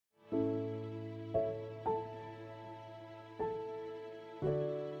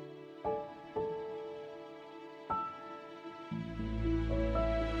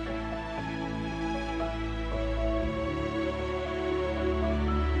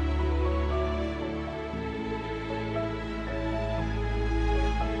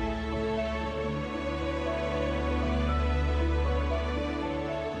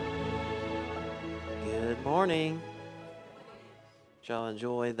morning. Did y'all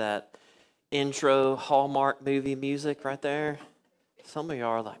enjoy that intro Hallmark movie music right there? Some of y'all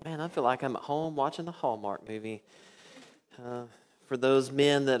are like, man, I feel like I'm at home watching a Hallmark movie. For those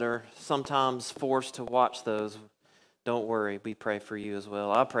men that are sometimes forced to watch those, don't worry, we pray for you as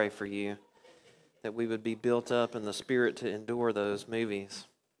well. I pray for you that we would be built up in the spirit to endure those movies.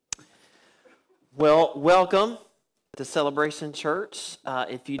 Well, welcome to Celebration Church.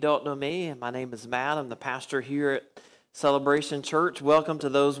 If you don't know me, my name is Matt. I'm the pastor here at Celebration Church. Welcome to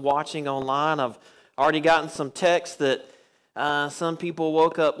those watching online. I've already gotten some texts that some people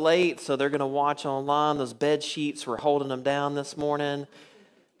woke up late, so they're going to watch online. Those bed sheets were holding them down this morning.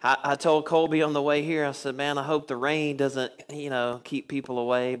 I told Colby on the way here, I said, man, I hope the rain doesn't, keep people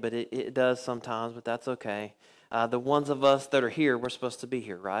away, but it does sometimes, but that's okay. The ones of us that are here, we're supposed to be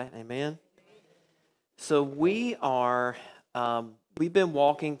here, right? Amen? So we've been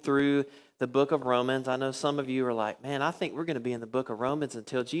walking through the book of Romans. I know some of you are like, man, I think we're going to be in the book of Romans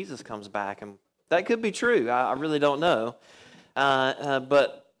until Jesus comes back. And that could be true. I really don't know.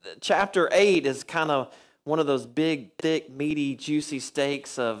 But chapter 8 is kind of one of those big, thick, meaty, juicy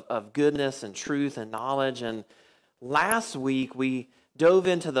steaks of goodness and truth and knowledge. And last week we dove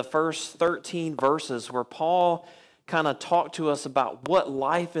into the first 13 verses where Paul kind of talked to us about what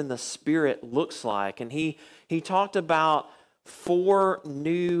life in the Spirit looks like. And he talked about 4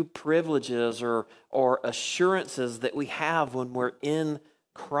 new privileges or assurances that we have when we're in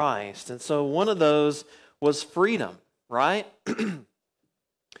Christ. And so one of those was freedom, right?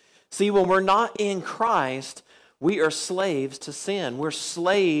 See, when we're not in Christ, we are slaves to sin. We're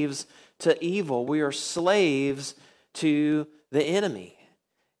slaves to evil. We are slaves to the enemy.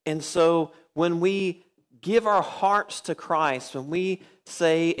 And so when we give our hearts to Christ, when we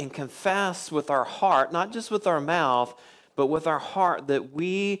say and confess with our heart, not just with our mouth, but with our heart, that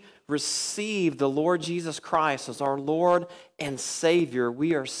we receive the Lord Jesus Christ as our Lord and Savior,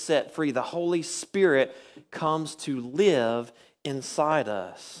 we are set free. The Holy Spirit comes to live inside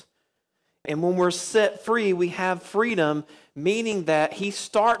us. And when we're set free, we have freedom, meaning that he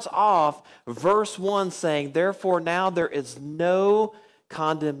starts off verse 1 saying, therefore now there is no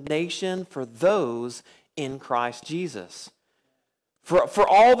condemnation for those in Christ Jesus. For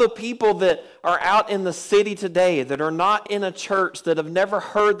all the people that are out in the city today, that are not in a church, that have never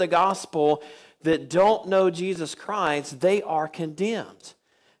heard the gospel, that don't know Jesus Christ, they are condemned.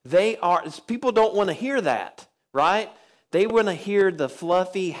 People don't want to hear that, right? They want to hear the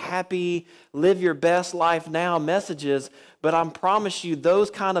fluffy, happy, live your best life now messages, but I promise you,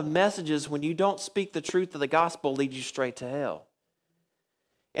 those kind of messages, when you don't speak the truth of the gospel, lead you straight to hell.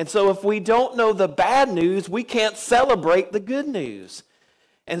 And so if we don't know the bad news, we can't celebrate the good news.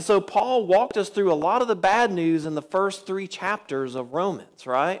 And so Paul walked us through a lot of the bad news in the first 3 chapters of Romans,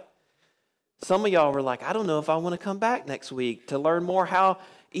 right? Some of y'all were like, I don't know if I want to come back next week to learn more how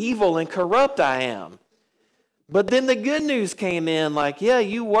evil and corrupt I am. But then the good news came in like, yeah,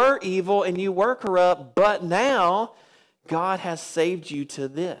 you were evil and you were corrupt, but now God has saved you to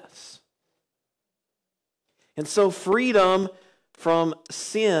this. And so freedom from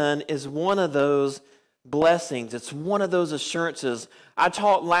sin is one of those blessings. It's one of those assurances. I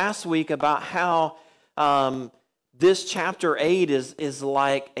talked last week about how this chapter 8 is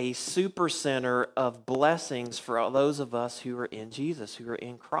like a super center of blessings for those of us who are in Jesus, who are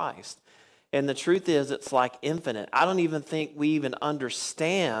in Christ. And the truth is, it's like infinite. I don't even think we even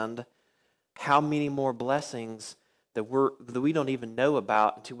understand how many more blessings that we don't even know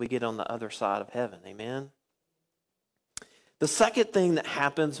about until we get on the other side of heaven. Amen? The second thing that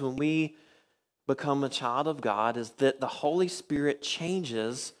happens when we become a child of God is that the Holy Spirit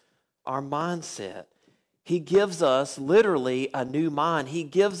changes our mindset. He gives us literally a new mind. He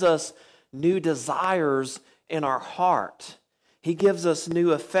gives us new desires in our heart. He gives us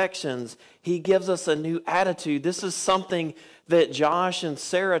new affections. He gives us a new attitude. This is something that Josh and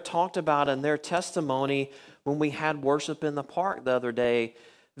Sarah talked about in their testimony when we had worship in the park the other day.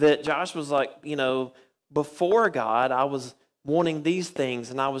 That Josh was like, before God, I was wanting these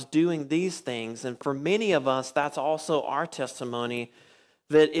things and I was doing these things. And for many of us, that's also our testimony,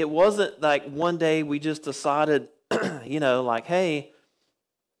 that it wasn't like one day we just decided, hey,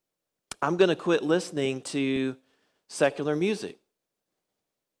 I'm going to quit listening to secular music.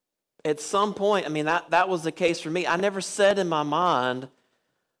 At some point, that was the case for me. I never said in my mind,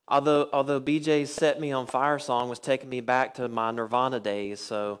 although BJ's Set Me on Fire song was taking me back to my Nirvana days,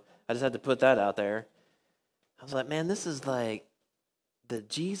 so I just had to put that out there. I was like, man, this is like the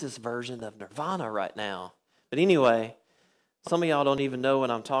Jesus version of Nirvana right now. But anyway, some of y'all don't even know what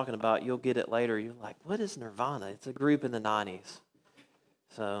I'm talking about. You'll get it later. You're like, what is Nirvana? It's a group in the 90s.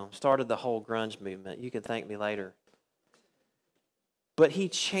 So started the whole grunge movement. You can thank me later. But he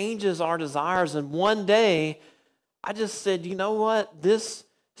changes our desires. And one day, I just said, you know what? This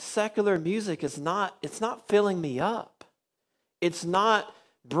secular music it's not filling me up. It's not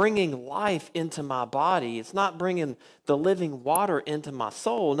bringing life into my body. It's not bringing the living water into my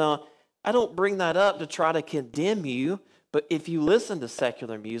soul. Now, I don't bring that up to try to condemn you, but if you listen to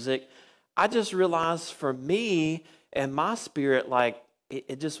secular music, I just realized for me and my spirit, like,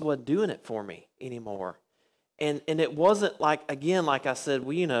 it just wasn't doing it for me anymore. And it wasn't like, again, like I said,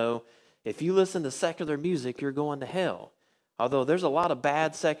 well, you know, if you listen to secular music, you're going to hell. Although there's a lot of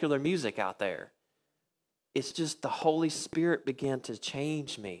bad secular music out there. It's just the Holy Spirit began to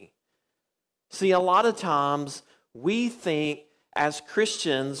change me. See, a lot of times we think as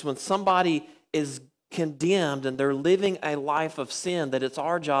Christians, when somebody is condemned and they're living a life of sin, that it's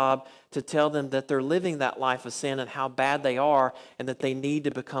our job to tell them that they're living that life of sin and how bad they are and that they need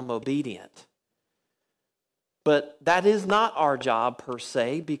to become obedient. But that is not our job per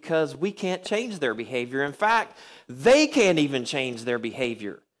se, because we can't change their behavior. In fact, they can't even change their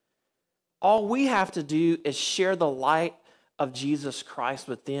behavior. All we have to do is share the light of Jesus Christ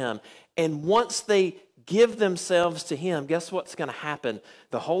with them. And once they give themselves to Him, guess what's going to happen?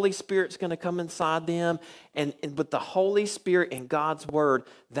 The Holy Spirit's going to come inside them. And with the Holy Spirit and God's Word,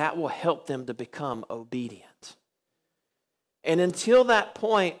 that will help them to become obedient. And until that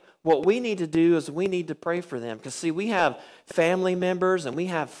point, what we need to do is we need to pray for them. Because see, we have family members and we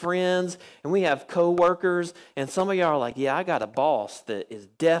have friends and we have co-workers. And some of y'all are like, yeah, I got a boss that is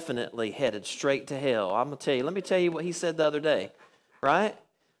definitely headed straight to hell. I'm going to tell you, let me tell you what he said the other day, right?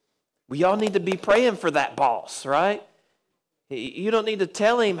 We all need to be praying for that boss, right? You don't need to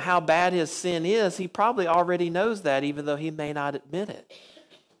tell him how bad his sin is. He probably already knows that, even though he may not admit it.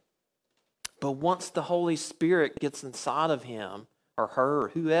 But once the Holy Spirit gets inside of him, or her, or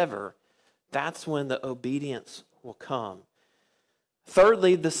whoever, that's when the obedience will come.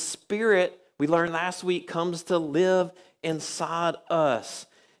 Thirdly, the Spirit, we learned last week, comes to live inside us.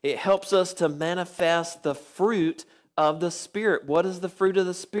 It helps us to manifest the fruit of the Spirit. What is the fruit of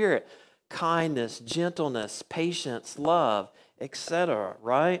the Spirit? Kindness, gentleness, patience, love, etc.,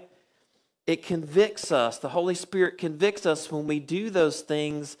 right? It convicts us. The Holy Spirit convicts us when we do those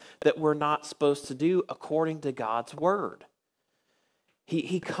things that we're not supposed to do according to God's Word.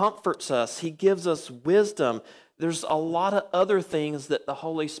 He comforts us. He gives us wisdom. There's a lot of other things that the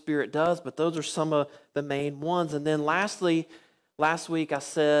Holy Spirit does, but those are some of the main ones. And then lastly, last week I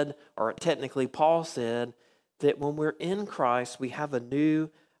said, or technically Paul said, that when we're in Christ, we have a new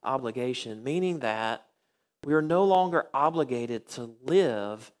obligation, meaning that we are no longer obligated to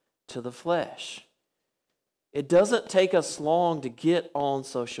live to the flesh. It doesn't take us long to get on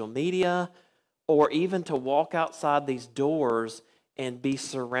social media or even to walk outside these doors and be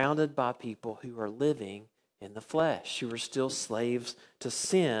surrounded by people who are living in the flesh, who are still slaves to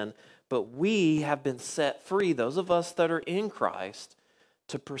sin. But we have been set free, those of us that are in Christ,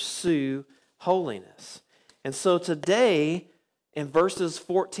 to pursue holiness. And so today, in verses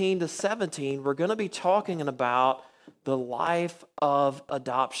 14 to 17, we're going to be talking about the life of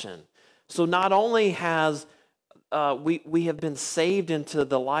adoption. So not only has we have been saved into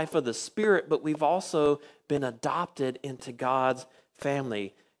the life of the Spirit, but we've also been adopted into God's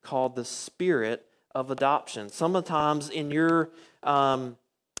family, called the Spirit of adoption. Sometimes in your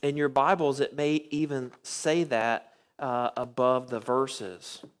Bibles, it may even say that above the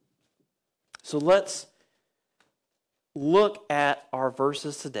verses. So let's look at our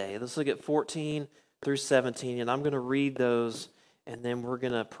verses today. Let's look at 14 through 17, and I'm going to read those, and then we're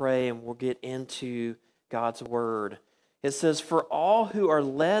going to pray, and we'll get into God's Word. It says, "For all who are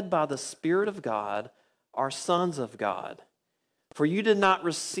led by the Spirit of God are sons of God. For you did not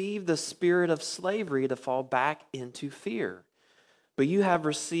receive the spirit of slavery to fall back into fear, but you have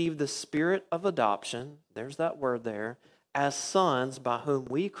received the Spirit of adoption," there's that word there, "as sons, by whom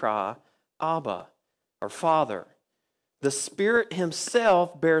we cry, Abba," or Father. The Spirit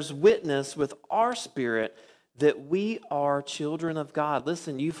Himself bears witness with our spirit that we are children of God.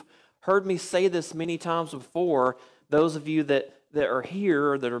 Listen, you've heard me say this many times before. Those of you that are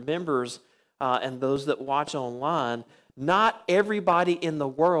here, that are members, and those that watch online, not everybody in the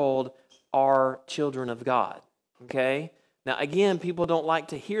world are children of God, okay? Now, again, people don't like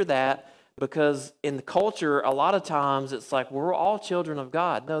to hear that because in the culture, a lot of times it's like, we're all children of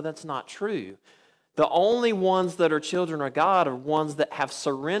God. No, that's not true. The only ones that are children of God are ones that have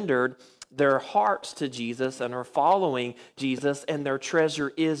surrendered their hearts to Jesus and are following Jesus, and their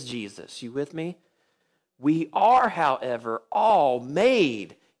treasure is Jesus. You with me? We are, however, all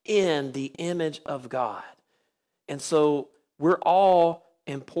made in the image of God. And so we're all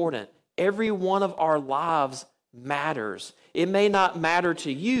important. Every one of our lives matters. It may not matter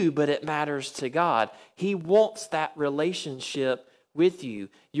to you, but it matters to God. He wants that relationship with you.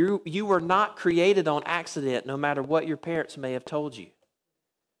 You were not created on accident, no matter what your parents may have told you.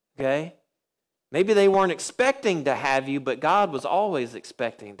 Okay? Maybe they weren't expecting to have you, but God was always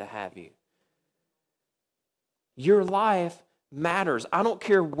expecting to have you. Your life matters. I don't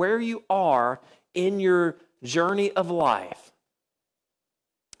care where you are in your journey of life.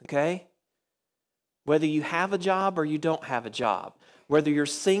 Okay? Whether you have a job or you don't have a job. Whether you're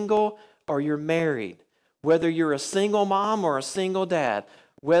single or you're married. Whether you're a single mom or a single dad.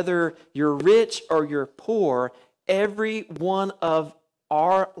 Whether you're rich or you're poor. Every one of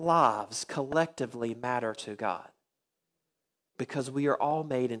our lives collectively matter to God. Because we are all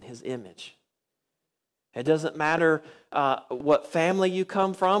made in His image. It doesn't matter what family you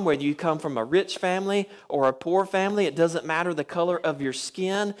come from, whether you come from a rich family or a poor family. It doesn't matter the color of your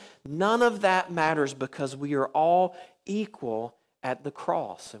skin. None of that matters because we are all equal at the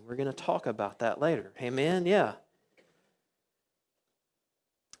cross. And we're going to talk about that later. Amen? Yeah.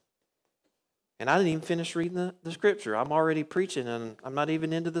 And I didn't even finish reading the scripture. I'm already preaching and I'm not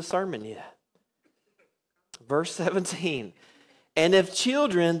even into the sermon yet. Verse 17. And if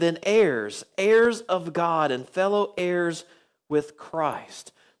children, then heirs, heirs of God and fellow heirs with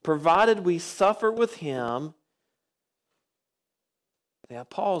Christ, provided we suffer with Him. Yeah,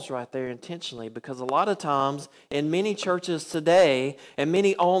 pause right there intentionally because a lot of times in many churches today and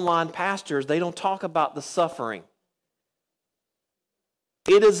many online pastors, they don't talk about the suffering.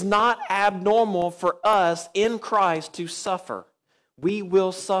 It is not abnormal for us in Christ to suffer. We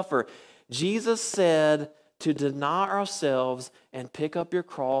will suffer. Jesus said to deny ourselves and pick up your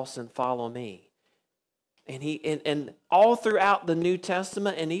cross and follow me. And all throughout the New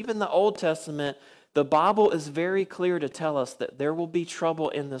Testament and even the Old Testament, the Bible is very clear to tell us that there will be trouble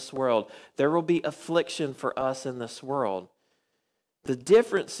in this world. There will be affliction for us in this world. The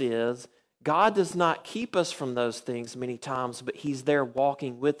difference is God does not keep us from those things many times, but He's there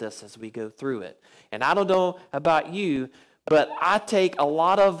walking with us as we go through it. And I don't know about you, but I take a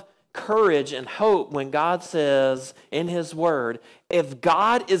lot of courage and hope when God says in His Word, if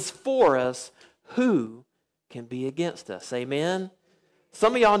God is for us, who can be against us? Amen?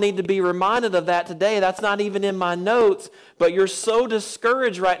 Some of y'all need to be reminded of that today. That's not even in my notes, but you're so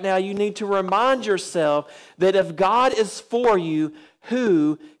discouraged right now, you need to remind yourself that if God is for you,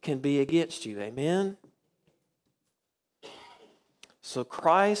 who can be against you? Amen? So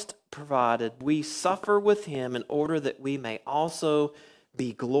Christ provided we suffer with Him in order that we may also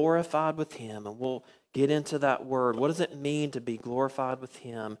be glorified with Him. And we'll get into that word. What does it mean to be glorified with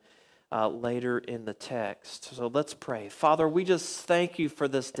Him later in the text? So let's pray. Father, we just thank You for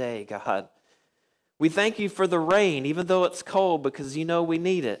this day, God. We thank You for the rain, even though it's cold, because You know we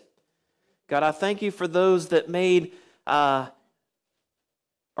need it. God, I thank You for those that made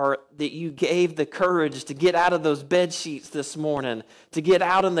or that You gave the courage to get out of those bed sheets this morning, to get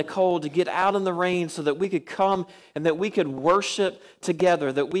out in the cold, to get out in the rain so that we could come and that we could worship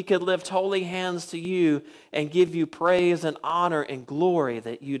together, that we could lift holy hands to You and give You praise and honor and glory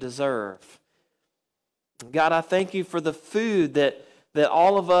that You deserve. God, I thank You for the food that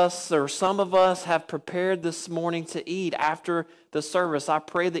all of us or some of us have prepared this morning to eat after the service. I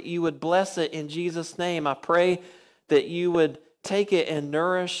pray that You would bless it in Jesus' name. I pray that You would take it and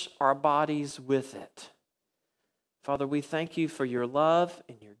nourish our bodies with it. Father, we thank You for Your love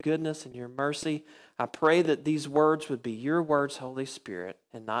and Your goodness and Your mercy. I pray that these words would be Your words, Holy Spirit,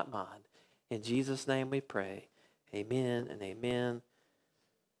 and not mine. In Jesus' name we pray. Amen and amen.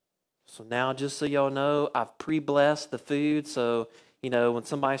 So now, just so y'all know, I've pre-blessed the food. So, when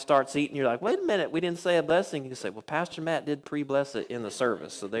somebody starts eating, you're like, wait a minute, we didn't say a blessing. You can say, well, Pastor Matt did pre-bless it in the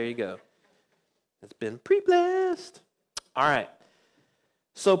service. So there you go. It's been pre-blessed. All right.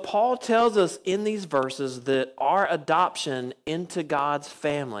 So Paul tells us in these verses that our adoption into God's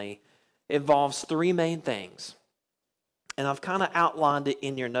family involves three main things. And I've kind of outlined it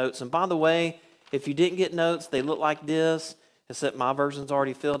in your notes. And by the way, if you didn't get notes, they look like this, except my version's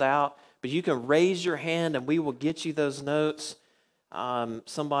already filled out. But you can raise your hand and we will get you those notes.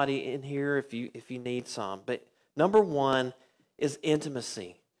 Somebody in here if you need some. But number one is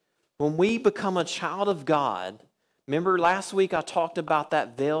intimacy. When we become a child of God, remember last week I talked about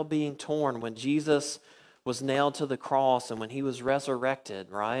that veil being torn when Jesus was nailed to the cross and when He was resurrected,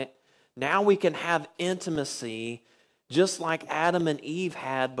 right? Now we can have intimacy just like Adam and Eve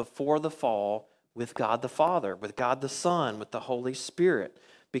had before the fall with God the Father, with God the Son, with the Holy Spirit,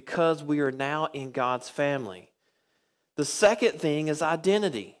 because we are now in God's family. The second thing is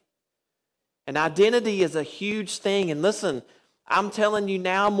identity. And identity is a huge thing. And listen, I'm telling you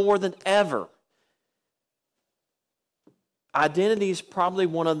now more than ever, identity is probably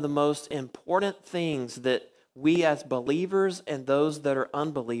one of the most important things that we as believers and those that are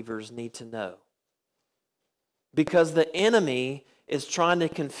unbelievers need to know. Because the enemy is trying to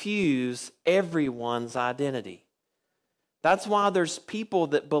confuse everyone's identity. That's why there's people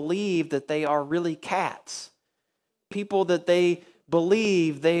that believe that they are really cats. People that they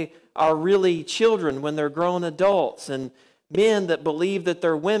believe they are really children when they're grown adults, and men that believe that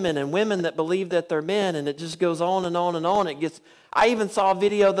they're women, and women that believe that they're men, and it just goes on and on and on. I even saw a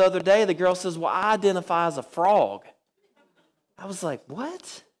video the other day. The girl says, well, I identify as a frog. I was like,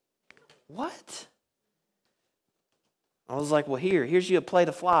 what? What? I was like, well, here's you a plate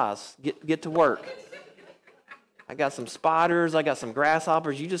of flies. Get to work. I got some spiders. I got some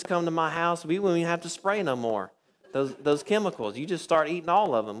grasshoppers. You just come to my house. We won't even have to spray no more. Those chemicals. You just start eating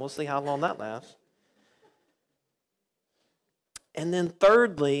all of them. We'll see how long that lasts. And then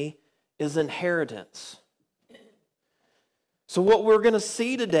thirdly is inheritance. So what we're going to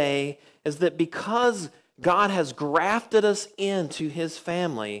see today is that because God has grafted us into his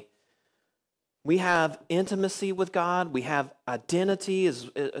family, we have intimacy with God, we have identity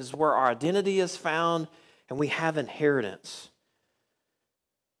is where our identity is found, and we have inheritance.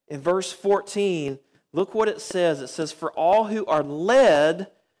 In verse 14, look what it says. It says, for all who are led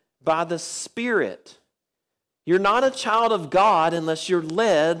by the Spirit. You're not a child of God unless you're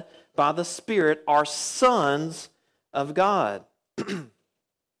led by the Spirit, are sons of God. When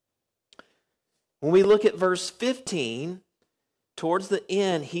we look at verse 15, towards the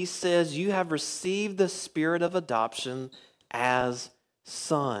end, he says, you have received the spirit of adoption as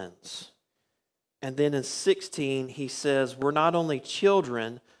sons. And then in 16, he says, we're not only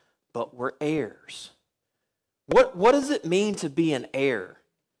children, but we're heirs. What does it mean to be an heir?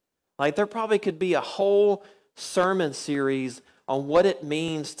 Like, there probably could be a whole sermon series on what it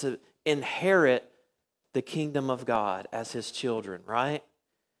means to inherit the kingdom of God as his children, right?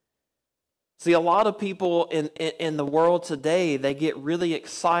 See, a lot of people in the world today, they get really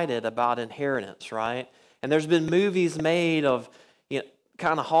excited about inheritance, right? And there's been movies made of,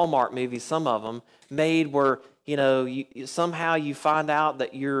 kind of Hallmark movies, some of them, made where, somehow you find out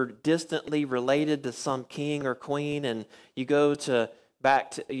that you're distantly related to some king or queen, and you go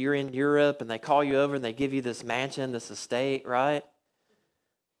you're in Europe, and they call you over and they give you this mansion, this estate, right?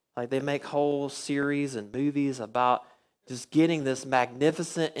 Like, they make whole series and movies about just getting this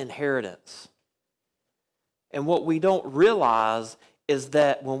magnificent inheritance. And what we don't realize is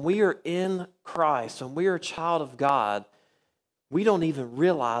that when we are in Christ, when we are a child of God, we don't even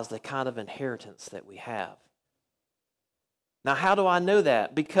realize the kind of inheritance that we have. Now, how do I know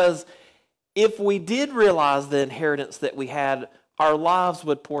that? Because if we did realize the inheritance that we had, our lives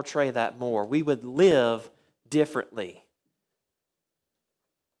would portray that more. We would live differently.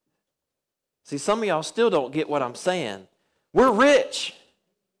 See, some of y'all still don't get what I'm saying. We're rich.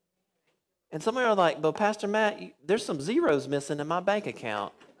 And some of you are like, but Pastor Matt, there's some zeros missing in my bank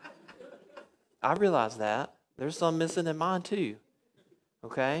account. I realize that. There's some missing in mine too.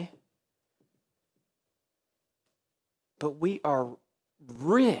 Okay? But we are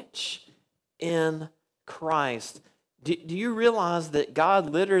rich in Christ. Do you realize that God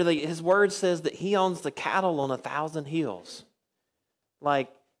literally, his word says that he owns the cattle on 1,000 hills? Like,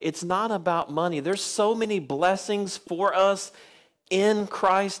 it's not about money. There's so many blessings for us in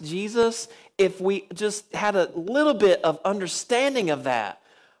Christ Jesus. If we just had a little bit of understanding of that,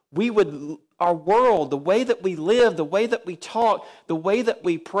 our world, the way that we live, the way that we talk, the way that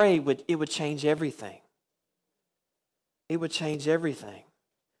we pray, it would change everything. It would change everything.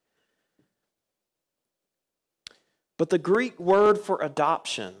 But the Greek word for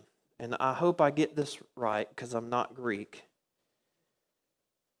adoption, and I hope I get this right because I'm not Greek,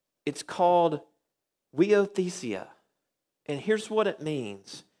 it's called weothesia. And here's what it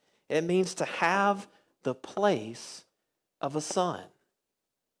means. It means to have the place of a son.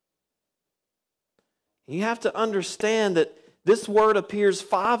 You have to understand that this word appears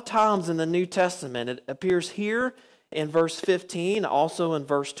 5 times in the New Testament. It appears here in verse 15, also in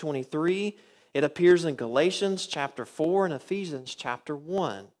verse 23. It appears in Galatians chapter 4 and Ephesians chapter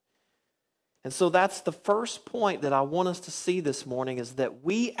 1. And so that's the first point that I want us to see this morning, is that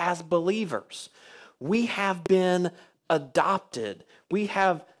we as believers, we have been adopted. We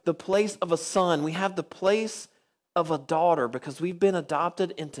have the place of a son. We have the place of a daughter because we've been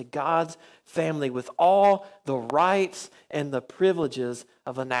adopted into God's family with all the rights and the privileges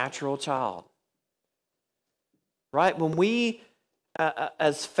of a natural child. Right? When we,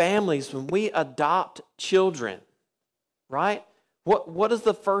 as families, when we adopt children, right? What is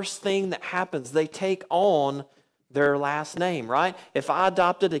the first thing that happens? They take on their last name, right? If I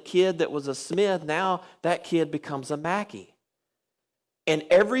adopted a kid that was a Smith, now that kid becomes a Mackey. And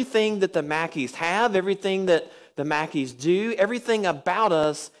everything that the Mackeys have, everything that the Mackeys do, everything about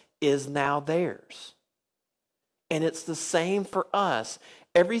us is now theirs. And it's the same for us.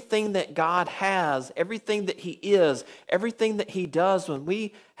 Everything that God has, everything that He is, everything that He does when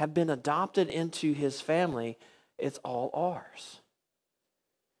we have been adopted into His family, it's all ours.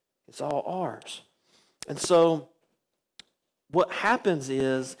 It's all ours. And so what happens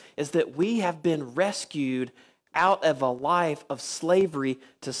is that we have been rescued out of a life of slavery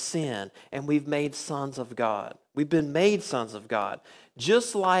to sin, and we've made sons of God. We've been made sons of God.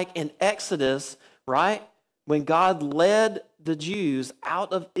 Just like in Exodus, right? When God led the Jews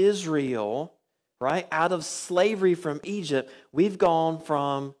out of Israel, right? Out of slavery from Egypt, we've gone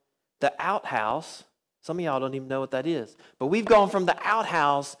from the outhouse. Some of y'all don't even know what that is. But we've gone from the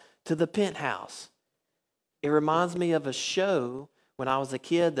outhouse to the penthouse. It reminds me of a show when I was a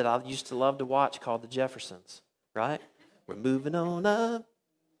kid that I used to love to watch called The Jeffersons, right? We're moving on up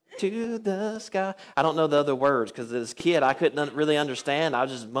to the sky. I don't know the other words because as a kid I couldn't really understand. I would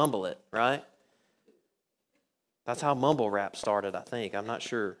just mumble it, right? That's how mumble rap started, I think. I'm not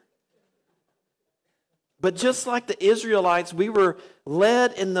sure. But just like the Israelites, we were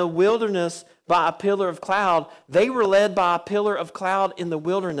led in the wilderness by a pillar of cloud. They were led by a pillar of cloud in the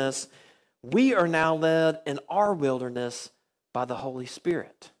wilderness. We are now led in our wilderness by the Holy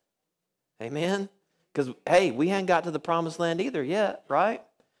Spirit. Amen? Because, hey, we ain't got to the promised land either yet, right?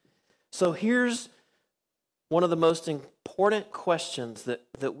 So here's one of the most important questions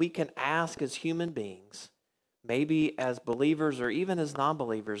that we can ask as human beings, maybe as believers or even as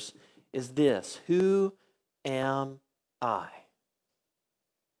non-believers, is this: who am I?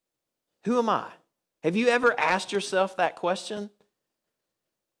 Who am I? Have you ever asked yourself that question?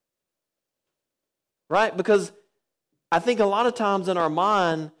 Right? Because I think a lot of times in our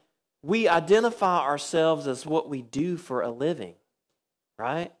mind, we identify ourselves as what we do for a living,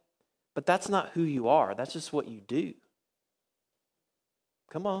 right? But that's not who you are. That's just what you do.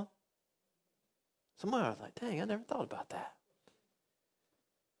 Come on. Somebody was like, dang, I never thought about that.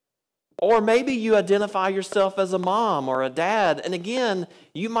 Or maybe you identify yourself as a mom or a dad. And again,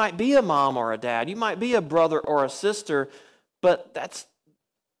 you might be a mom or a dad. You might be a brother or a sister. But that's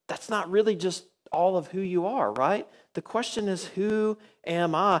not really just all of who you are, right? The question is, who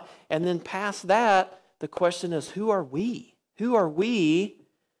am I? And then past that, the question is, who are we? Who are we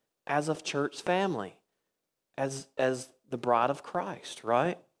as a church family? As the bride of Christ,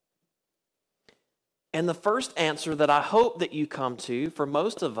 right? And the first answer that I hope that you come to for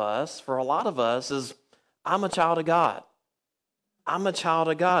most of us, for a lot of us, is I'm a child of God. I'm a child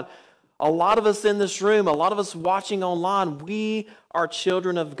of God. A lot of us in this room, a lot of us watching online, we are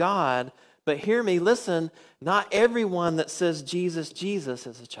children of God. But hear me, listen, not everyone that says Jesus, Jesus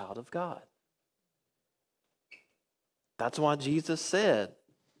is a child of God. That's why Jesus said,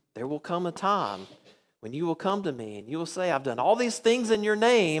 there will come a time when you will come to me and you will say, I've done all these things in your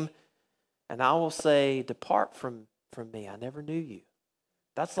name, and I will say, depart from me, I never knew you.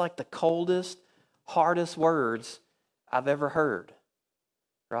 That's like the coldest, hardest words I've ever heard,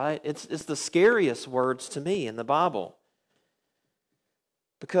 right? It's the scariest words to me in the Bible.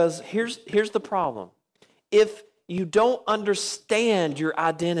 Because here's the problem. If you don't understand your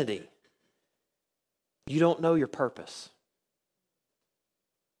identity, you don't know your purpose.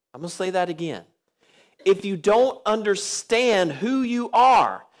 I'm going to say that again. If you don't understand who you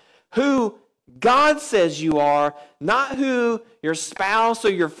are, who God says you are, not who your spouse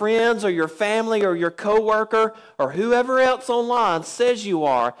or your friends or your family or your coworker or whoever else online says you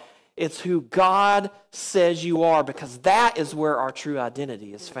are, it's who God says you are, because that is where our true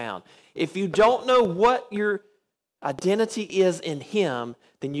identity is found. If you don't know what your identity is in Him,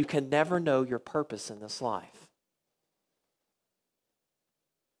 then you can never know your purpose in this life.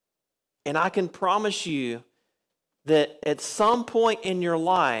 And I can promise you that at some point in your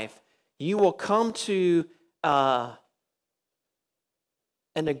life, you will come to an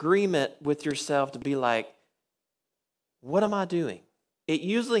agreement with yourself to be like, what am I doing? It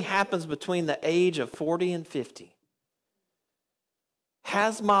usually happens between the age of 40 and 50.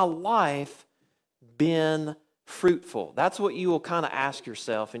 Has my life been fruitful? That's what you will kind of ask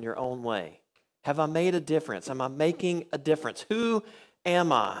yourself in your own way. Have I made a difference? Am I making a difference? Who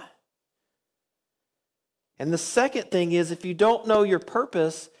am I? And the second thing is, if you don't know your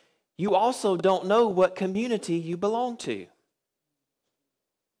purpose, you also don't know what community you belong to.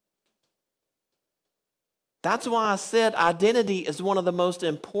 That's why I said identity is one of the most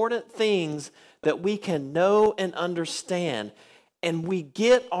important things that we can know and understand. And we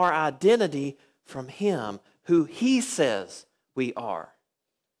get our identity from Him, who he says we are.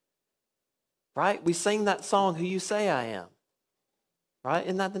 Right? We sing that song, Who You Say I Am. Right?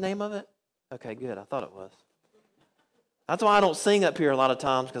 Isn't that the name of it? Okay, good. I thought it was. That's why I don't sing up here a lot of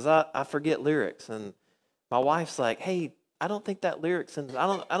times, because I forget lyrics. And my wife's like, hey, I don't think that lyrics, and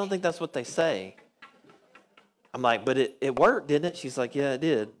I don't think that's what they say. I'm like, but it worked, didn't it? She's like, yeah, it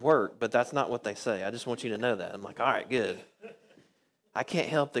did work, but that's not what they say. I just want you to know that. I'm like, all right, good. I can't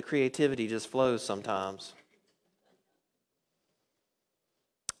help the creativity just flows sometimes.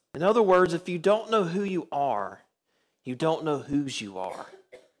 In other words, if you don't know who you are, you don't know whose you are.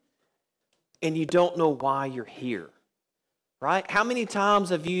 And you don't know why you're here. Right? How many times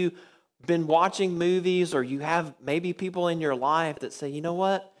have you been watching movies, or you have maybe people in your life that say, you know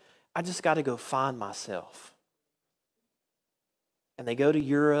what? I just got to go find myself. And they go to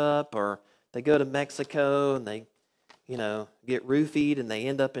Europe, or they go to Mexico, and they, get roofied, and they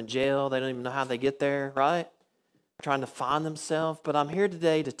end up in jail. They don't even know how they get there, right? Trying to find themselves. But I'm here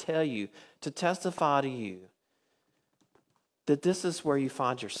today to tell you, to testify to you, that this is where you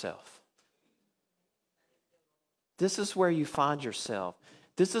find yourself. This is where you find yourself.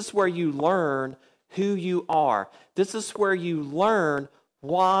 This is where you learn who you are. This is where you learn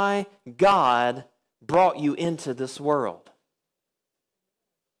why God brought you into this world.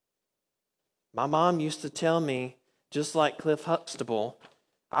 My mom used to tell me, just like Cliff Huxtable,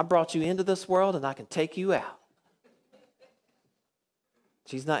 I brought you into this world and I can take you out.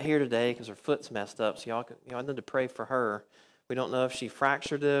 She's not here today because her foot's messed up, so y'all need to pray for her. We don't know if she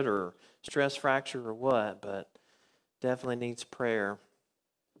fractured it or stress fracture or what, but definitely needs prayer.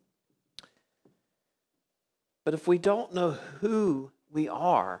 But if we don't know who we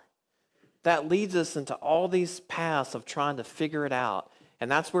are, that leads us into all these paths of trying to figure it out. And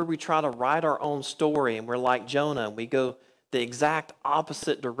that's where we try to write our own story, and we're like Jonah, and we go the exact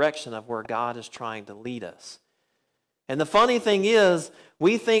opposite direction of where God is trying to lead us. And the funny thing is,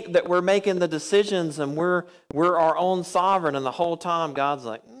 we think that we're making the decisions and we're our own sovereign, and the whole time God's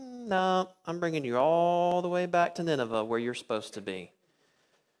like, no, I'm bringing you all the way back to Nineveh where you're supposed to be.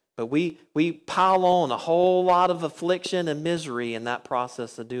 But we pile on a whole lot of affliction and misery in that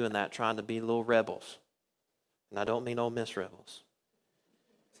process of doing that, trying to be little rebels. And I don't mean Ole Miss rebels.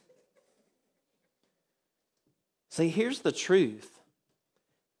 See, here's the truth.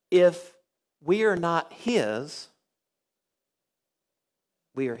 If we are not His,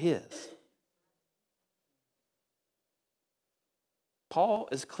 we are His. Paul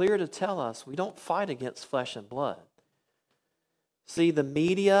is clear to tell us we don't fight against flesh and blood. See, the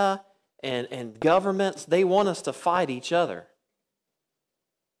media and governments, they want us to fight each other.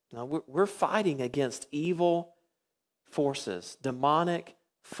 Now, we're fighting against evil forces, demonic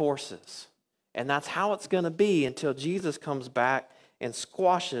forces. And that's how it's going to be until Jesus comes back and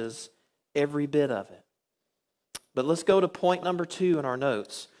squashes every bit of it. But let's go to point number 2 in our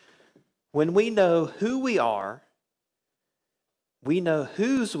notes. When we know who we are, we know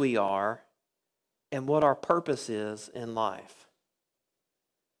whose we are, and what our purpose is in life.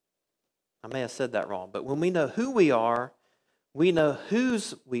 I may have said that wrong, but when we know who we are, we know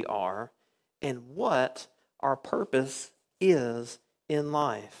whose we are, and what our purpose is in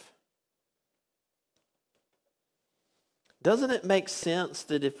life. Doesn't it make sense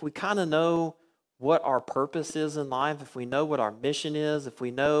that if we kind of know what our purpose is in life, if we know what our mission is, if we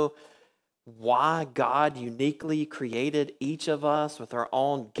know why God uniquely created each of us with our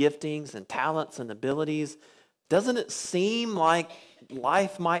own giftings and talents and abilities, doesn't it seem like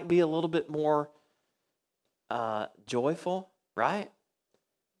life might be a little bit more joyful, right?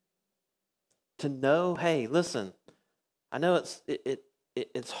 To know, hey, listen, I know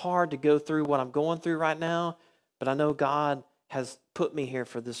it's hard to go through what I'm going through right now, but I know God has put me here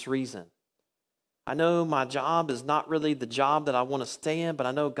for this reason. I know my job is not really the job that I want to stay in, but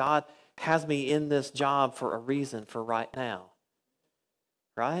I know God has me in this job for a reason for right now.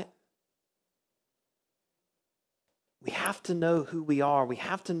 Right? We have to know who we are. We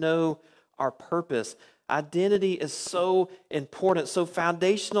have to know our purpose. Identity is so important, so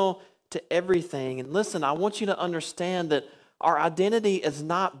foundational to everything. And listen, I want you to understand that our identity is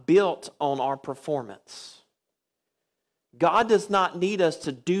not built on our performance. God does not need us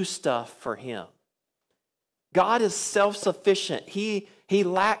to do stuff for Him. God is self-sufficient. He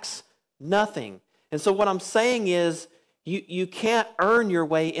lacks nothing. And so what I'm saying is you can't earn your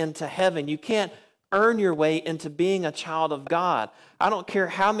way into heaven. You can't earn your way into being a child of God. I don't care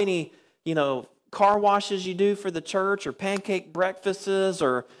how many, car washes you do for the church, or pancake breakfasts,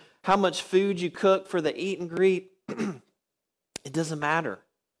 or how much food you cook for the eat and greet. It doesn't matter.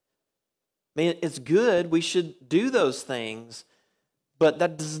 I mean, it's good. We should do those things, but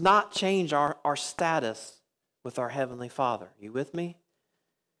that does not change our status with our Heavenly Father. You with me?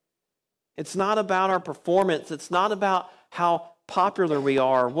 It's not about our performance. It's not about how popular we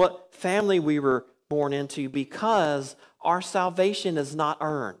are, what family we were born into, because our salvation is not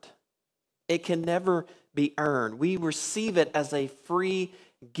earned. It can never be earned. We receive it as a free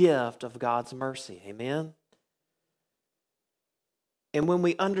gift of God's mercy. Amen? And when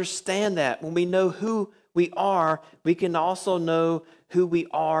we understand that, when we know who we are, we can also know who we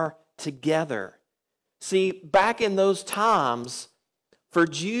are together. See, back in those times, for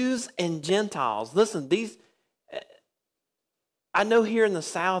Jews and Gentiles, listen, I know here in the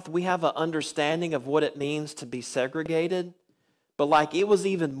South we have an understanding of what it means to be segregated, but like it was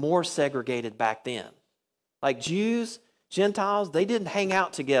even more segregated back then. Like Jews, Gentiles, they didn't hang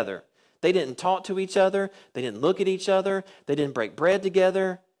out together. They didn't talk to each other. They didn't look at each other. They didn't break bread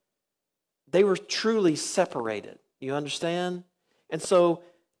together. They were truly separated. You understand? And so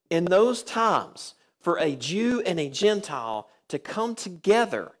in those times, for a Jew and a Gentile to come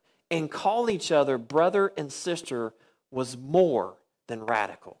together and call each other brother and sister was more than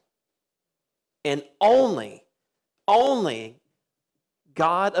radical. And only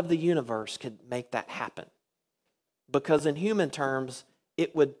God of the universe could make that happen. Because in human terms,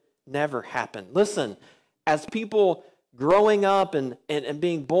 it would never happen. Listen, as people growing up and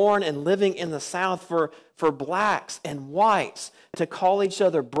being born and living in the South, for blacks and whites to call each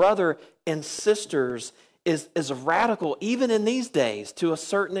other brother and sisters is radical, even in these days, to a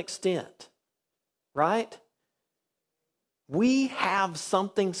certain extent. Right? We have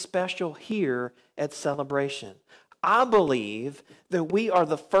something special here at Celebration. I believe that we are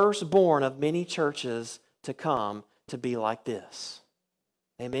the firstborn of many churches to come to be like this.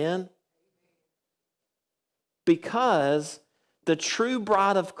 Amen? Because the true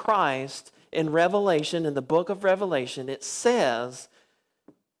bride of Christ in Revelation, in the book of Revelation, it says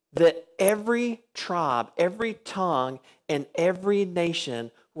that every tribe, every tongue, and every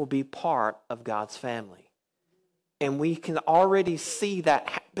nation will be part of God's family. And we can already see that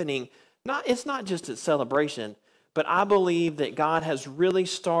happening. It's not just at Celebration, but I believe that God has really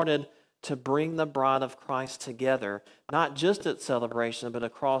started to bring the bride of Christ together, not just at Celebration, but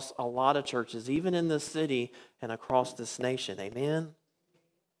across a lot of churches, even in this city and across this nation. Amen?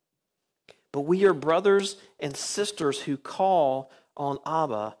 But we are brothers and sisters who call on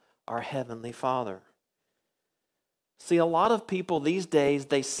Abba, our Heavenly Father. See, a lot of people these days,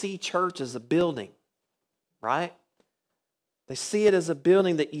 they see church as a building, right? They see it as a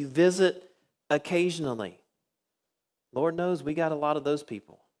building that you visit occasionally. Lord knows we got a lot of those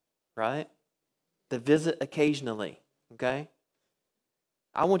people, right? That visit occasionally, okay?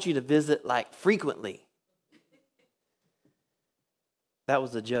 I want you to visit like frequently. That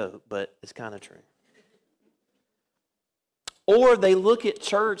was a joke, but it's kind of true. Or they look at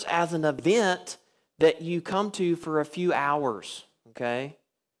church as an event that you come to for a few hours, okay?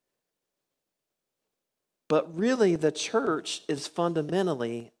 But really, the church is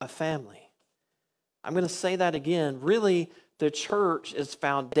fundamentally a family. I'm going to say that again. Really, the church is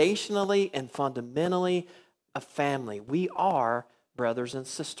foundationally and fundamentally a family. We are brothers and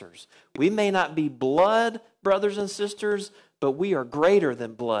sisters. We may not be blood brothers and sisters, but we are greater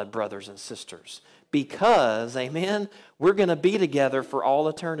than blood brothers and sisters. Because, amen, we're going to be together for all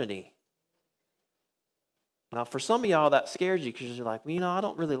eternity. Now, for some of y'all, that scares you because you're like, well, I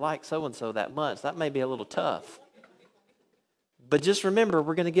don't really like so-and-so that much. That may be a little tough. But just remember,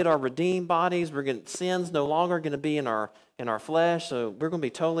 we're going to get our redeemed bodies. Sin's no longer going to be in our flesh, so we're going to be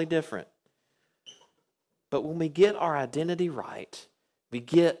totally different. But when we get our identity right, we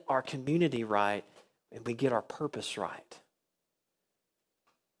get our community right, and we get our purpose right.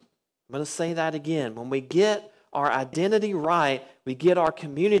 I'm going to say that again. When we get our identity right, we get our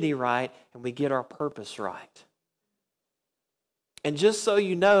community right, and we get our purpose right. And just so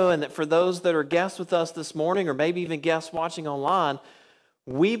you know, and that for those that are guests with us this morning, or maybe even guests watching online,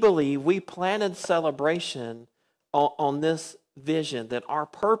 we believe we planted Celebration on this vision that our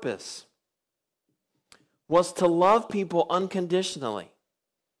purpose was to love people unconditionally,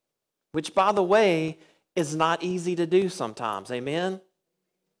 which, by the way, is not easy to do sometimes. Amen?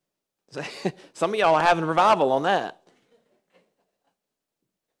 Some of y'all are having revival on that.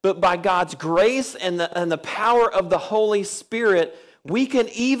 But by God's grace and the power of the Holy Spirit, we can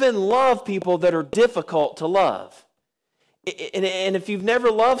even love people that are difficult to love. And if you've never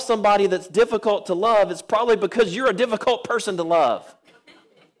loved somebody that's difficult to love, it's probably because you're a difficult person to love.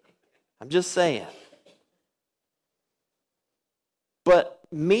 I'm just saying. But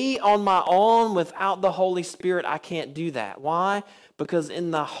me on my own, without the Holy Spirit, I can't do that. Why? Because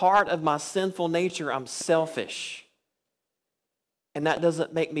in the heart of my sinful nature, I'm selfish. And that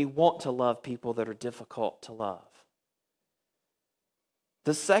doesn't make me want to love people that are difficult to love.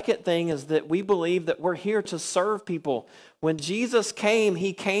 The second thing is that we believe that we're here to serve people. When Jesus came,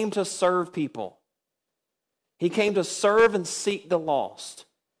 he came to serve people. He came to serve and seek the lost.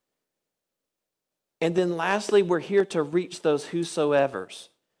 And then lastly, we're here to reach those whosoevers.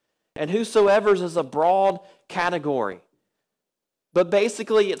 And whosoevers is a broad category. But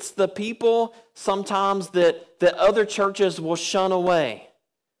basically, it's the people sometimes that other churches will shun away.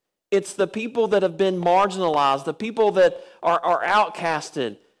 It's the people that have been marginalized, the people that are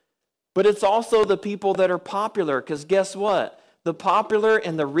outcasted. But it's also the people that are popular, because guess what? The popular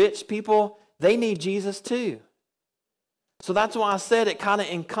and the rich people, they need Jesus too. So that's why I said it kind of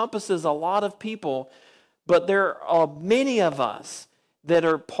encompasses a lot of people, but there are many of us that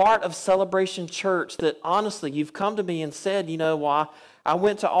are part of Celebration Church that honestly, you've come to me and said, you know, well, I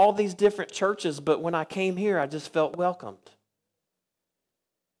went to all these different churches, but when I came here, I just felt welcomed.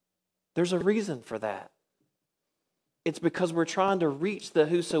 There's a reason for that. It's because we're trying to reach the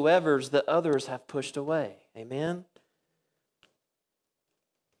whosoevers that others have pushed away. Amen?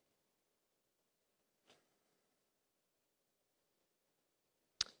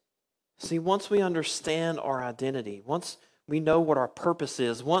 See, once we understand our identity, once we know what our purpose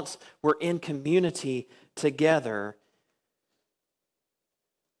is, once we're in community together,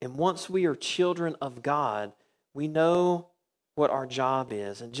 and once we are children of God, we know what our job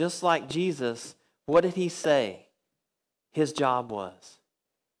is. And just like Jesus, what did he say his job was?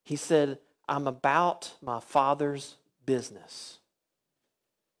 He said, I'm about my Father's business.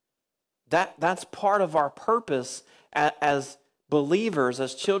 That's part of our purpose as believers,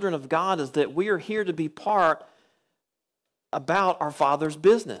 as children of God, is that we are here to be part about our Father's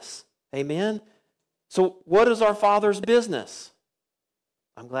business. Amen? So what is our Father's business?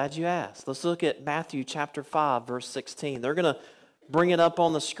 I'm glad you asked. Let's look at Matthew chapter 5, verse 16. They're going to bring it up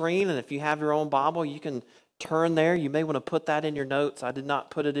on the screen, and if you have your own Bible, you can turn there. You may want to put that in your notes. I did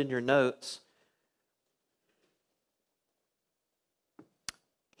not put it in your notes.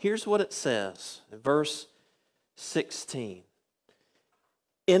 Here's what it says in verse 16.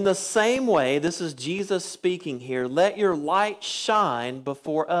 In the same way, this is Jesus speaking here, let your light shine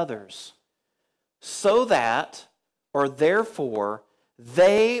before others, so that, or therefore,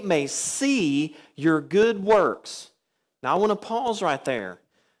 they may see your good works. Now I want to pause right there.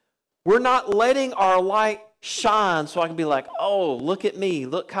 We're not letting our light shine so I can be like, oh, look at me.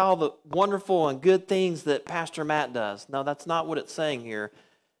 Look how the wonderful and good things that Pastor Matt does. No, that's not what it's saying here,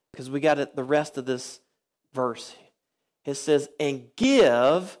 because we got the rest of this verse. It says, and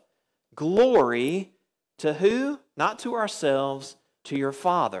give glory to who? Not to ourselves, to your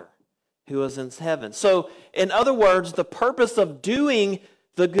Father who is in heaven. So, in other words, the purpose of doing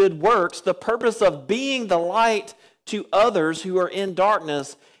the good works, the purpose of being the light to others who are in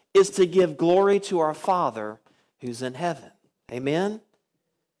darkness is to give glory to our Father who's in heaven. Amen?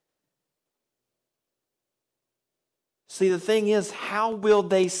 See, the thing is, how will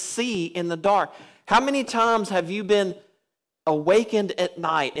they see in the dark? How many times have you been awakened at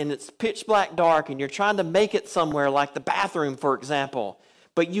night and it's pitch black dark and you're trying to make it somewhere like the bathroom, for example,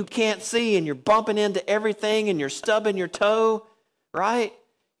 but you can't see and you're bumping into everything and you're stubbing your toe, right?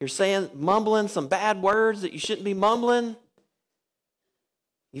 You're mumbling some bad words that you shouldn't be mumbling.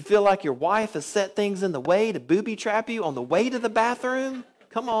 You feel like your wife has set things in the way to booby trap you on the way to the bathroom?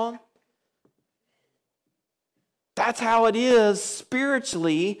 Come on. That's how it is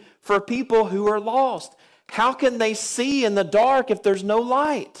spiritually for people who are lost. How can they see in the dark if there's no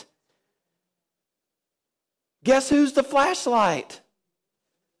light? Guess who's the flashlight?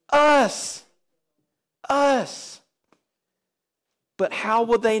 Us. Us. But how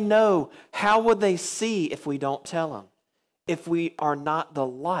would they know? How would they see if we don't tell them? If we are not the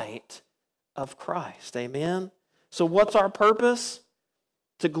light of Christ. Amen? So what's our purpose?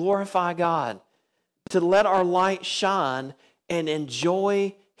 To glorify God. To let our light shine and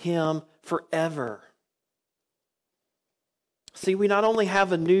enjoy Him forever. See, we not only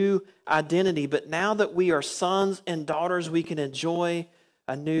have a new identity, but now that we are sons and daughters, we can enjoy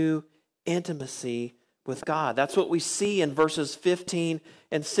a new intimacy with God. That's what we see in verses 15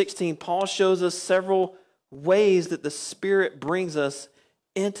 and 16. Paul shows us several ways that the Spirit brings us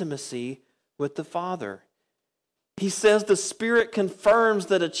intimacy with the Father. He says the Spirit confirms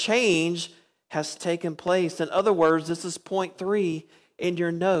that a change has taken place. In other words, this is point 3 in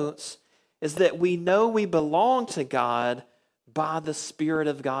your notes, is that we know we belong to God by the Spirit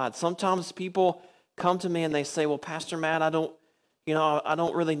of God. Sometimes people come to me and they say, well, Pastor Matt, I don't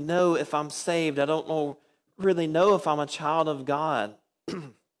really know if I'm saved. I don't really know if I'm a child of God.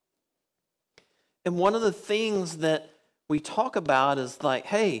 And one of the things that we talk about is like,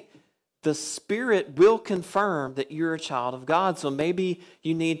 hey, the Spirit will confirm that you're a child of God. So maybe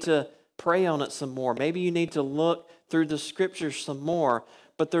you need to pray on it some more. Maybe you need to look through the Scriptures some more.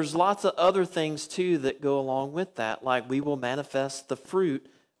 But there's lots of other things too that go along with that, like we will manifest the fruit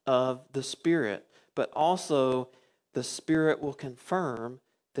of the Spirit. But also the Spirit will confirm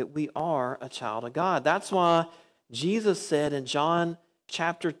that we are a child of God. That's why Jesus said in John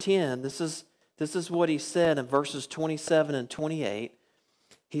chapter 10, this is what he said in verses 27 and 28.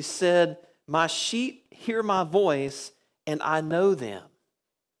 He said, "My sheep hear my voice, and I know them."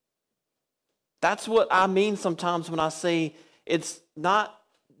 That's what I mean sometimes when I say it's not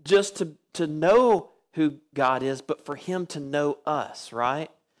just to know who God is, but for him to know us,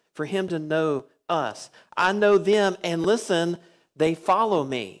 right? For him to know us. I know them, and listen, they follow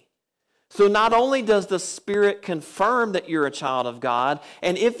me. So not only does the Spirit confirm that you're a child of God,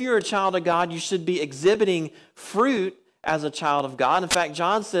 and if you're a child of God, you should be exhibiting fruit as a child of God. In fact,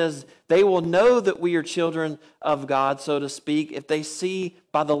 John says they will know that we are children of God, so to speak, if they see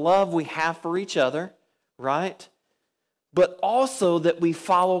by the love we have for each other, right? But also that we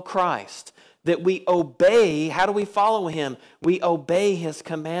follow Christ, that we obey. How do we follow him? We obey his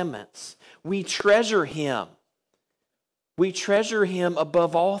commandments. We treasure him. We treasure him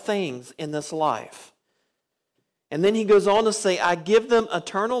above all things in this life. And then he goes on to say, I give them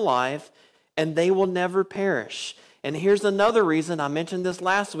eternal life, and they will never perish. And here's another reason, I mentioned this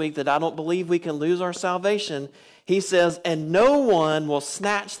last week, that I don't believe we can lose our salvation. He says, and no one will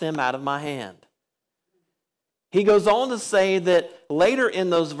snatch them out of my hand. He goes on to say that later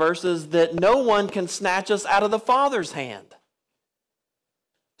in those verses that no one can snatch us out of the Father's hand.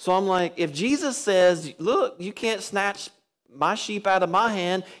 So I'm like, if Jesus says, look, you can't snatch my sheep out of my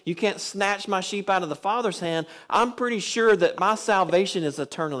hand, you can't snatch my sheep out of the Father's hand, I'm pretty sure that my salvation is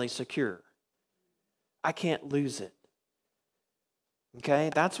eternally secure. I can't lose it.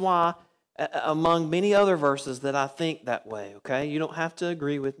 Okay? That's why, among many other verses, that I think that way. Okay? You don't have to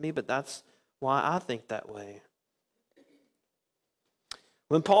agree with me, but that's why I think that way.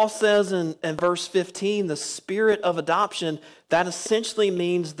 When Paul says in verse 15, the Spirit of adoption, that essentially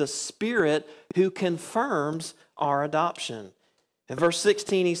means the Spirit who confirms our adoption. In verse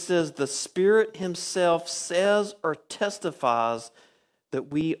 16, he says, the Spirit himself says or testifies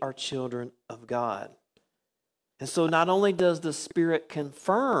that we are children of God. And so not only does the Spirit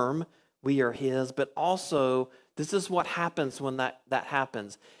confirm we are his, but also this is what happens when that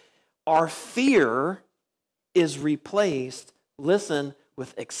happens. Our fear is replaced, listen,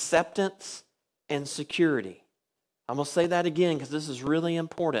 with acceptance and security. I'm going to say that again because this is really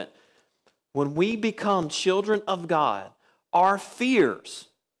important. When we become children of God, our fears,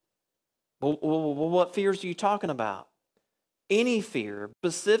 what fears are you talking about? Any fear,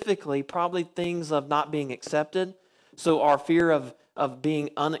 specifically probably things of not being accepted. So our fear of being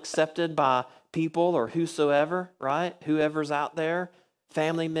unaccepted by people or whosoever, right? Whoever's out there,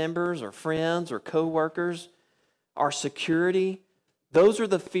 family members or friends or co-workers. Our security, those are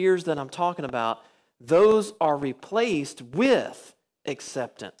the fears that I'm talking about. Those are replaced with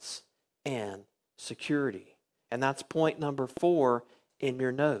acceptance and security. And that's point number 4 in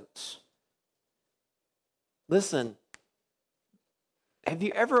your notes. Listen, have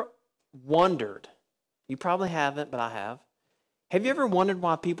you ever wondered, you probably haven't, but I have you ever wondered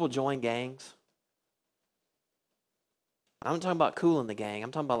why people join gangs? I'm not talking about Cool in the Gang.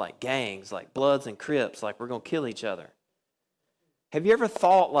 I'm talking about like gangs, like Bloods and Crips, like we're going to kill each other. Have you ever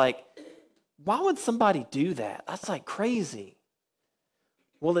thought like, why would somebody do that? That's like crazy.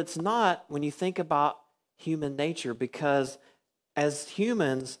 Well, it's not when you think about human nature, because as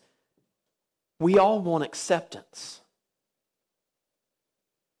humans, we all want acceptance.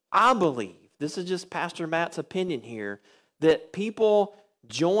 I believe, this is just Pastor Matt's opinion here, that people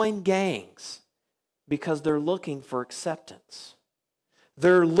join gangs because they're looking for acceptance.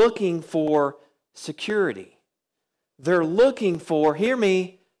 They're looking for security. They're looking for, hear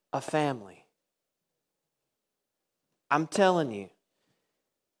me, a family. I'm telling you,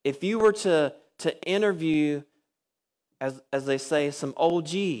 if you were to interview, as they say, some old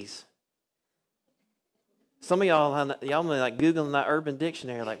G's, some of y'all may like Googling that Urban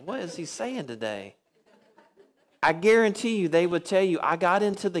Dictionary, like, what is he saying today? I guarantee you they would tell you, I got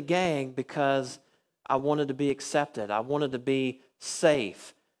into the gang because I wanted to be accepted. I wanted to be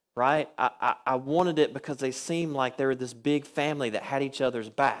safe, right? I wanted it because they seemed like they were this big family that had each other's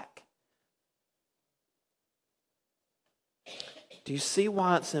back. Do you see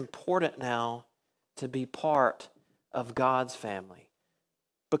why it's important now to be part of God's family?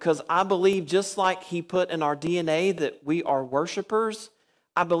 Because I believe just like he put in our DNA that we are worshipers,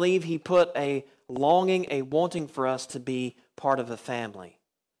 I believe he put a longing, a wanting for us to be part of a family.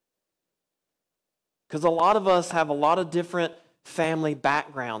 Because a lot of us have a lot of different family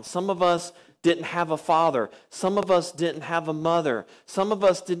backgrounds. Some of us didn't have a father. Some of us didn't have a mother. Some of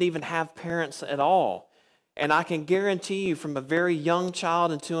us didn't even have parents at all. And I can guarantee you, from a very young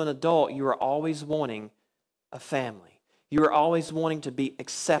child into an adult, you are always wanting a family. You are always wanting to be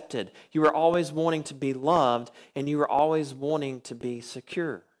accepted. You are always wanting to be loved. And you are always wanting to be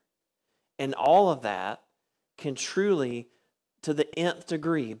secure. And all of that can truly, to the nth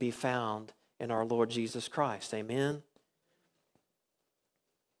degree, be found in our Lord Jesus Christ. Amen?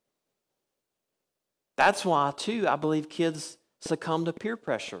 That's why, too, I believe kids succumb to peer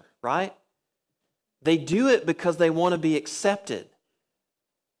pressure, right? They do it because they want to be accepted,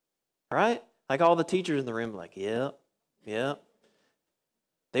 right? Like all the teachers in the room, like, yep.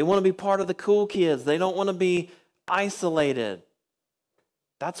 They want to be part of the cool kids. They don't want to be isolated.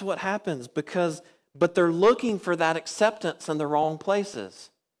 That's what happens but they're looking for that acceptance in the wrong places.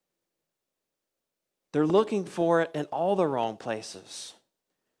 They're looking for it in all the wrong places.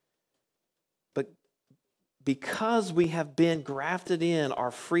 But because we have been grafted in,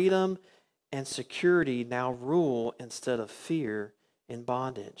 our freedom and security now rule instead of fear and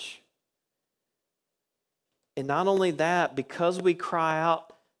bondage. And not only that, because we cry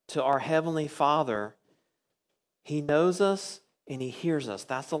out to our Heavenly Father, He knows us and He hears us.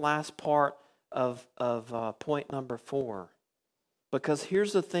 That's the last part of point number 4. Because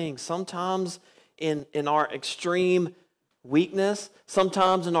here's the thing, sometimes in our extreme weakness,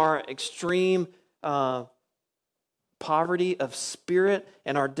 sometimes in our extreme poverty of spirit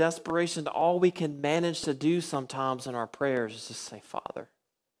and our desperation, all we can manage to do sometimes in our prayers is just say, Father,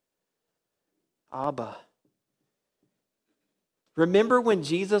 Abba. Remember when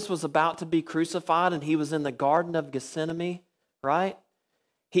Jesus was about to be crucified and He was in the Garden of Gethsemane, right?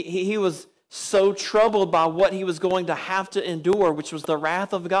 He was so troubled by what He was going to have to endure, which was the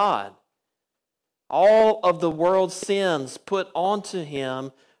wrath of God. All of the world's sins put onto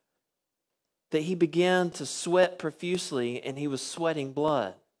Him, that He began to sweat profusely, and He was sweating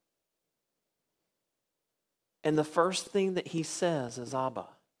blood. And the first thing that He says is Abba.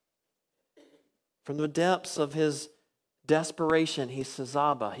 From the depths of His desperation, He says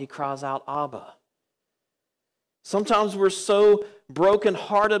Abba. He cries out Abba. Sometimes we're so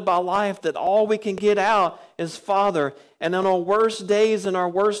brokenhearted by life that all we can get out is Father. And on our worst days and our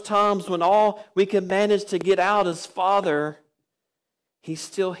worst times, when all we can manage to get out is Father, He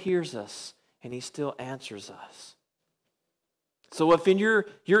still hears us and He still answers us. So if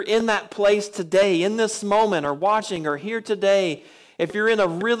you're in that place today, in this moment, or watching or here today, if you're in a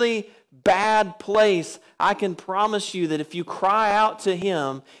really bad place, I can promise you that if you cry out to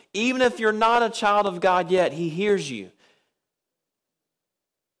Him, even if you're not a child of God yet, He hears you.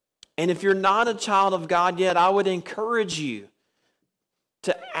 And if you're not a child of God yet, I would encourage you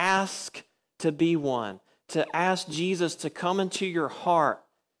to ask to be one, to ask Jesus to come into your heart,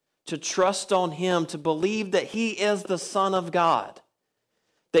 to trust on Him, to believe that He is the Son of God,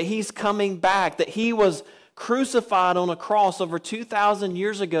 that He's coming back, that He was crucified on a cross over 2,000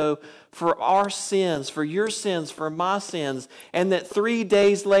 years ago for our sins, for your sins, for my sins, and that 3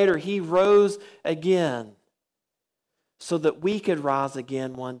 days later He rose again so that we could rise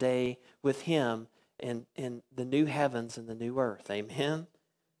again one day with Him in the new heavens and the new earth. Amen?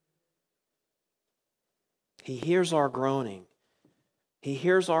 He hears our groaning. He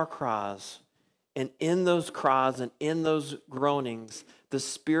hears our cries. And in those cries and in those groanings, the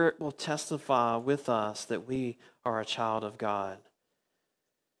Spirit will testify with us that we are a child of God.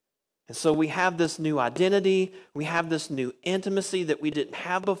 And so we have this new identity. We have this new intimacy that we didn't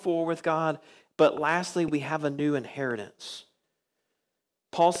have before with God. But lastly, we have a new inheritance.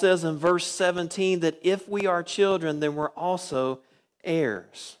 Paul says in verse 17 that if we are children, then we're also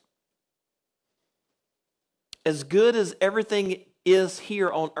heirs. As good as everything is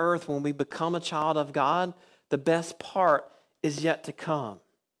here on earth when we become a child of God, the best part is yet to come.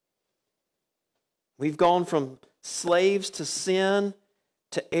 We've gone from slaves to sin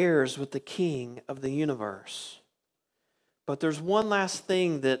to heirs with the King of the universe. But there's one last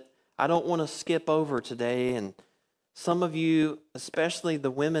thing that I don't want to skip over today, and some of you, especially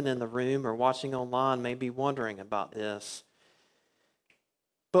the women in the room or watching online, may be wondering about this.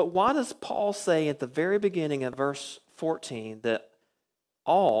 But why does Paul say at the very beginning of verse 14 that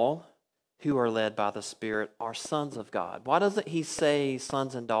all who are led by the Spirit are sons of God? Why doesn't he say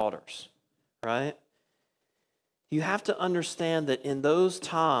sons and daughters, right? You have to understand that in those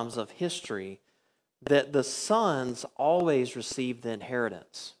times of history, that the sons always received the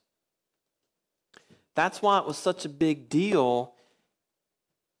inheritance. That's why it was such a big deal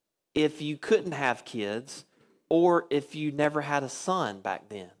if you couldn't have kids or if you never had a son back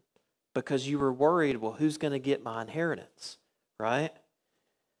then because you were worried, well, who's going to get my inheritance, right?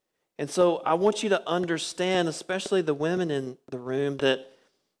 And so I want you to understand, especially the women in the room, that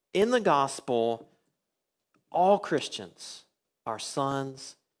in the gospel, all Christians are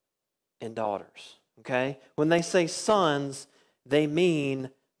sons and daughters, okay? When they say sons, they mean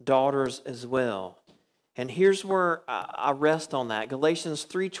daughters as well. And here's where I rest on that. Galatians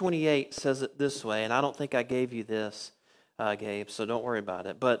 3:28 says it this way, and I don't think I gave you this, Gabe, so don't worry about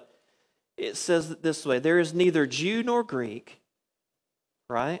it. But it says it this way: there is neither Jew nor Greek,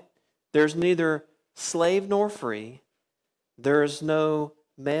 right? There's neither slave nor free. There is no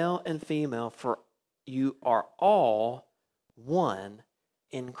male and female, for you are all one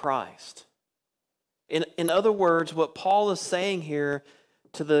in Christ. In other words, what Paul is saying here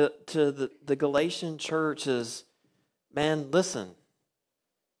to the Galatian church is, man, listen,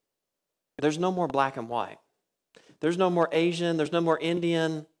 there's no more black and white. There's no more Asian. There's no more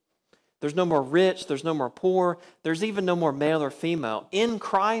Indian. There's no more rich. There's no more poor. There's even no more male or female. In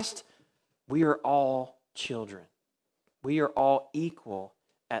Christ, we are all children. We are all equal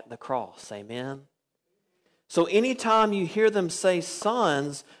at the cross. Amen? So anytime you hear them say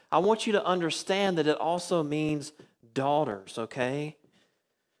sons, I want you to understand that it also means daughters, okay?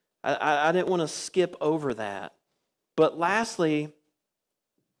 I didn't want to skip over that. But lastly,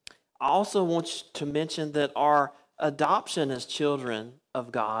 I also want to mention that our adoption as children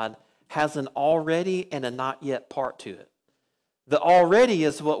of God has an already and a not yet part to it. The already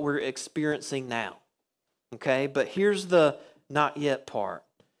is what we're experiencing now, okay? But here's the not yet part.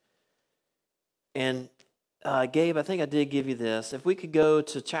 And Gabe, I think I did give you this. If we could go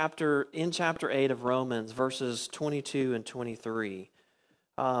to chapter 8 of Romans, verses 22 and 23.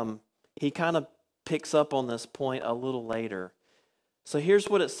 He kind of picks up on this point a little later. So here's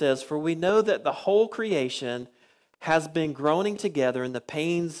what it says: for we know that the whole creation has been groaning together in the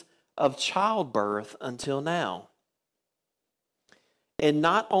pains of childbirth until now. And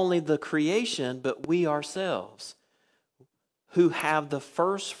not only the creation, but we ourselves, who have the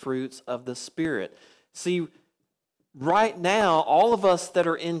first fruits of the Spirit. See, right now, all of us that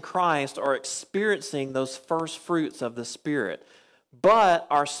are in Christ are experiencing those first fruits of the Spirit. But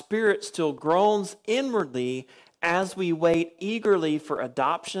our spirit still groans inwardly as we wait eagerly for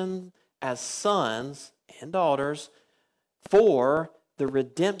adoption as sons and daughters, for the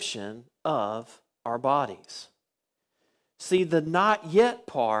redemption of our bodies. See, the not yet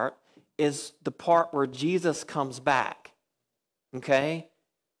part is the part where Jesus comes back, okay?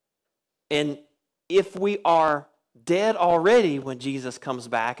 And if we are dead already when Jesus comes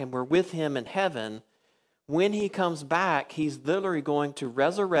back and we're with him in heaven, when he comes back, he's literally going to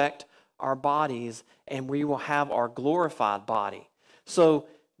resurrect our bodies and we will have our glorified body. So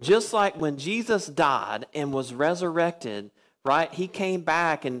just like when Jesus died and was resurrected, right, he came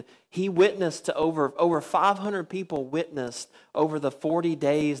back and he witnessed to over 500 people witnessed over the 40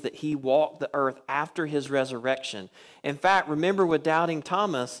 days that he walked the earth after his resurrection. In fact, remember with doubting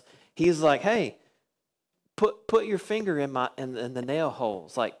Thomas, he's like, hey, put your finger in the nail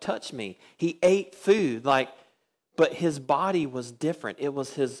holes, like touch me. He ate food, but his body was different. It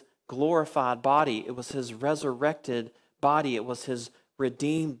was his glorified body. It was his resurrected body. It was his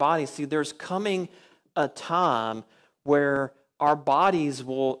redeemed body. See, there's coming a time where our bodies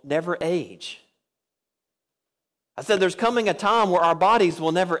will never age. I said there's coming a time where our bodies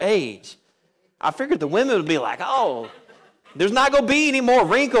will never age. I figured the women would be like, oh, there's not going to be any more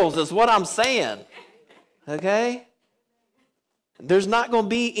wrinkles is what I'm saying. Okay? There's not going to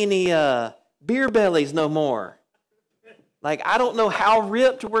be any beer bellies no more. Like, I don't know how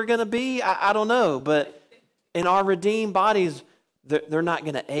ripped we're going to be. I don't know. But in our redeemed bodies, they're not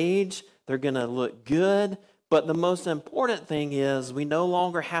going to age. They're going to look good. But the most important thing is we no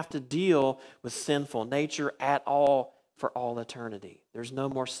longer have to deal with sinful nature at all for all eternity. There's no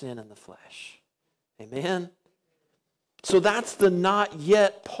more sin in the flesh. Amen? So that's the not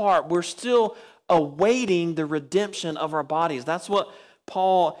yet part. We're still awaiting the redemption of our bodies. That's what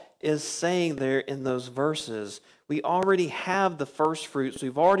Paul is saying there in those verses. We already have the first fruits.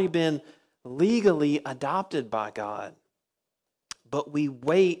 We've already been legally adopted by God. But we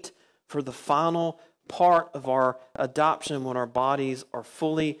wait for the final part of our adoption when our bodies are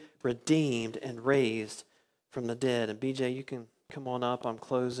fully redeemed and raised from the dead. And BJ, you can come on up. I'm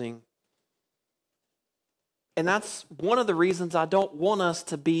closing. And that's one of the reasons I don't want us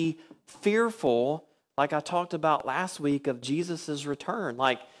to be fearful, like I talked about last week, of Jesus' return.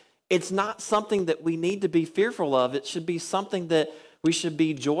 Like, it's not something that we need to be fearful of. It should be something that we should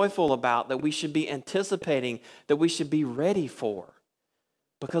be joyful about, that we should be anticipating, that we should be ready for.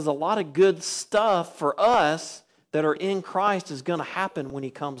 Because a lot of good stuff for us that are in Christ is going to happen when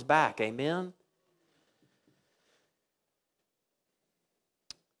he comes back. Amen?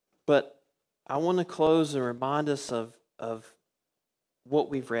 But I want to close and remind us of what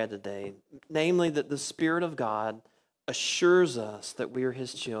we've read today. Namely, that the Spirit of God assures us that we are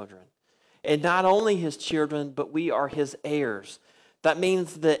his children. And not only his children, but we are his heirs. That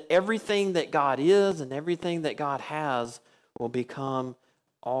means that everything that God is and everything that God has will become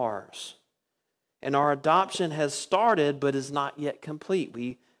ours. And our adoption has started, but is not yet complete.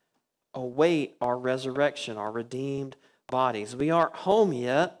 We await our resurrection, our redeemed bodies. We aren't home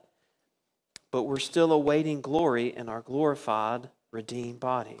yet, but we're still awaiting glory in our glorified, redeemed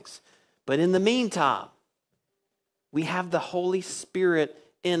bodies. But in the meantime, we have the Holy Spirit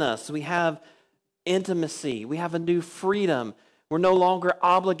in us. We have intimacy. We have a new freedom. We're no longer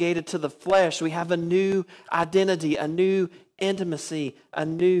obligated to the flesh. We have a new identity, a new intimacy, a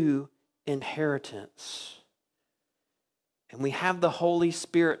new inheritance. And we have the Holy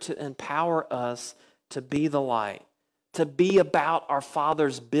Spirit to empower us to be the light, to be about our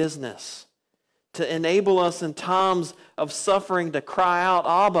Father's business, to enable us in times of suffering to cry out,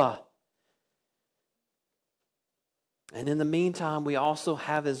 Abba. And in the meantime, we also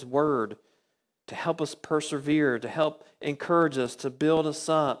have his word to help us persevere, to help encourage us, to build us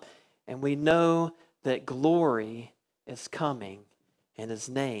up. And we know that glory is coming, and his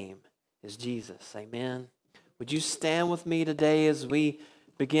name is Jesus. Amen. Would you stand with me today as we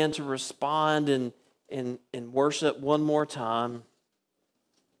begin to respond in worship one more time?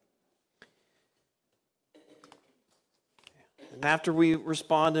 And after we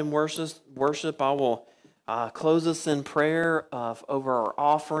respond in worship, I will close us in prayer over our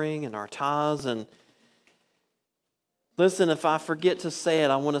offering and our tithes. And listen, if I forget to say it,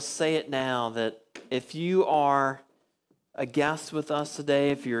 I want to say it now, that if you are a guest with us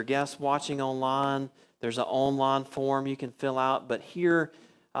today, if you're a guest watching online, there's an online form you can fill out. But here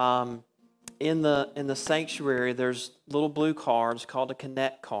in the sanctuary, there's little blue cards called a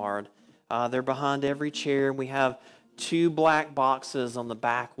Connect card. They're behind every chair. And we have 2 black boxes on the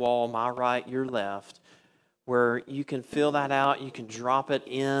back wall, my right, your left, where you can fill that out. You can drop it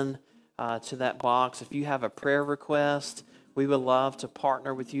in to that box. If you have a prayer request, we would love to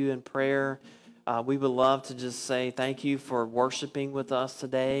partner with you in prayer. We would love to just say thank you for worshiping with us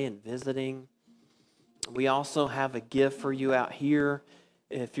today and visiting. We also have a gift for you out here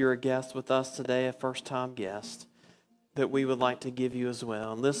if you're a guest with us today, a first-time guest, that we would like to give you as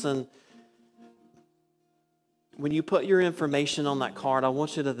well. And listen, when you put your information on that card, I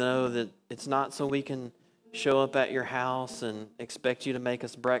want you to know that it's not so we can show up at your house and expect you to make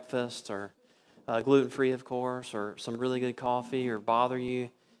us breakfast, or gluten-free, of course, or some really good coffee, or bother you.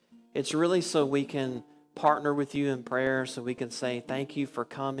 It's really so we can partner with you in prayer, so we can say thank you for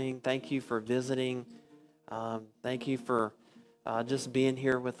coming, thank you for visiting, thank you for just being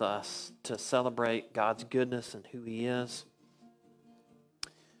here with us to celebrate God's goodness and who he is.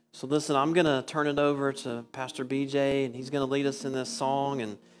 So listen, I'm going to turn it over to Pastor BJ, and he's going to lead us in this song,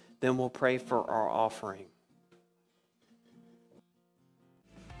 and then we'll pray for our offering.